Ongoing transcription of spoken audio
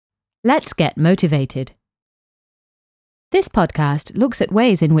Let's get motivated. This podcast looks at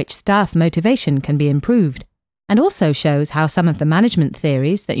ways in which staff motivation can be improved, and also shows how some of the management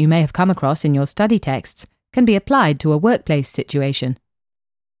theories that you may have come across in your study texts can be applied to a workplace situation.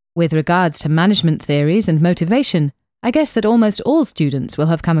 With regards to management theories and motivation, I guess that almost all students will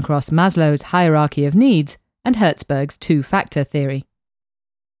have come across Maslow's hierarchy of needs and Herzberg's two-factor theory.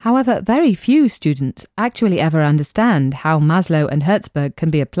 However, very few students actually ever understand how Maslow and Herzberg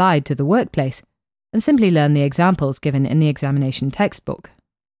can be applied to the workplace, and simply learn the examples given in the examination textbook.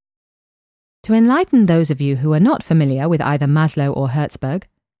 To enlighten those of you who are not familiar with either Maslow or Herzberg,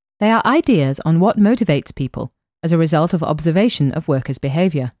 they are ideas on what motivates people as a result of observation of workers'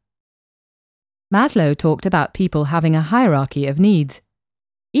 behaviour. Maslow talked about people having a hierarchy of needs.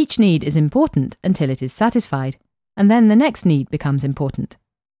 Each need is important until it is satisfied, and then the next need becomes important.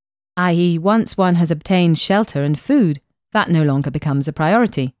 I.e., once one has obtained shelter and food, that no longer becomes a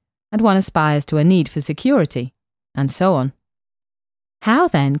priority, and one aspires to a need for security, and so on. How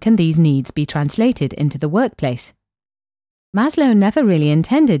then can these needs be translated into the workplace? Maslow never really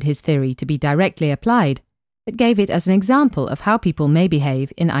intended his theory to be directly applied, but gave it as an example of how people may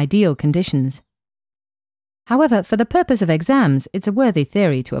behave in ideal conditions. However, for the purpose of exams, it's a worthy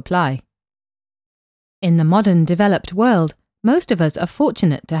theory to apply. In the modern developed world, most of us are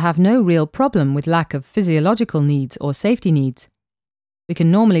fortunate to have no real problem with lack of physiological needs or safety needs. We can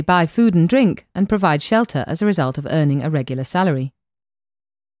normally buy food and drink and provide shelter as a result of earning a regular salary.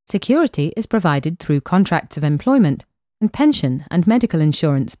 Security is provided through contracts of employment and pension and medical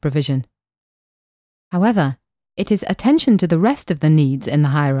insurance provision. However, it is attention to the rest of the needs in the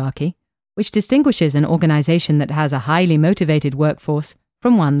hierarchy which distinguishes an organisation that has a highly motivated workforce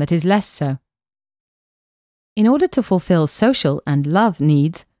from one that is less so. In order to fulfill social and love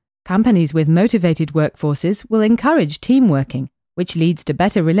needs, companies with motivated workforces will encourage team working, which leads to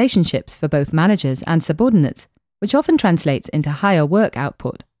better relationships for both managers and subordinates, which often translates into higher work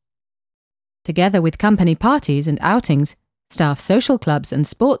output. Together with company parties and outings, staff social clubs and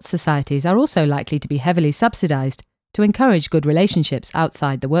sports societies are also likely to be heavily subsidised to encourage good relationships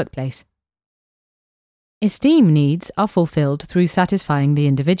outside the workplace. Esteem needs are fulfilled through satisfying the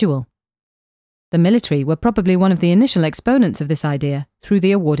individual. The military were probably one of the initial exponents of this idea through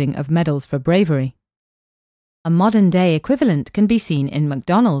the awarding of medals for bravery. A modern-day equivalent can be seen in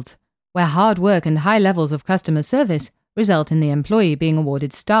McDonald's, where hard work and high levels of customer service result in the employee being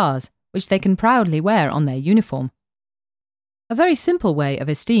awarded stars, which they can proudly wear on their uniform. A very simple way of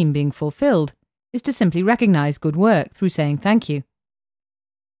esteem being fulfilled is to simply recognise good work through saying thank you.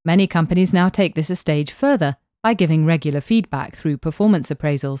 Many companies now take this a stage further by giving regular feedback through performance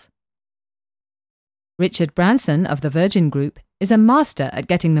appraisals. Richard Branson of the Virgin Group is a master at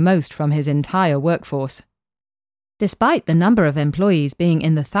getting the most from his entire workforce. Despite the number of employees being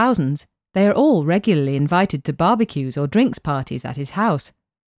in the thousands, they are all regularly invited to barbecues or drinks parties at his house,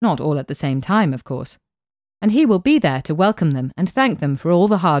 not all at the same time, of course, and he will be there to welcome them and thank them for all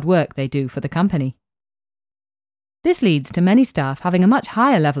the hard work they do for the company. This leads to many staff having a much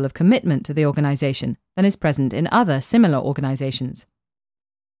higher level of commitment to the organisation than is present in other similar organisations.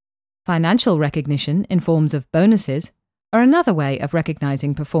 Financial recognition in forms of bonuses are another way of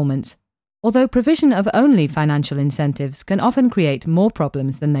recognising performance, although provision of only financial incentives can often create more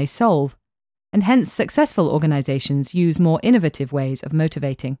problems than they solve, and hence successful organisations use more innovative ways of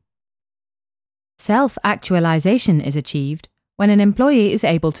motivating. Self-actualisation is achieved when an employee is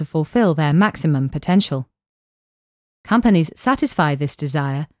able to fulfil their maximum potential. Companies satisfy this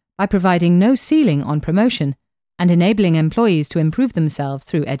desire by providing no ceiling on promotion and enabling employees to improve themselves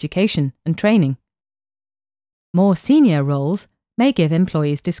through education and training. More senior roles may give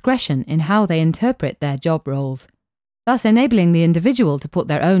employees discretion in how they interpret their job roles, thus enabling the individual to put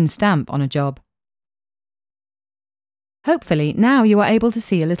their own stamp on a job. Hopefully, now you are able to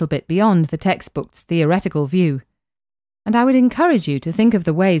see a little bit beyond the textbook's theoretical view, and I would encourage you to think of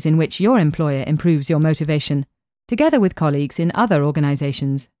the ways in which your employer improves your motivation, together with colleagues in other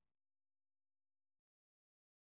organisations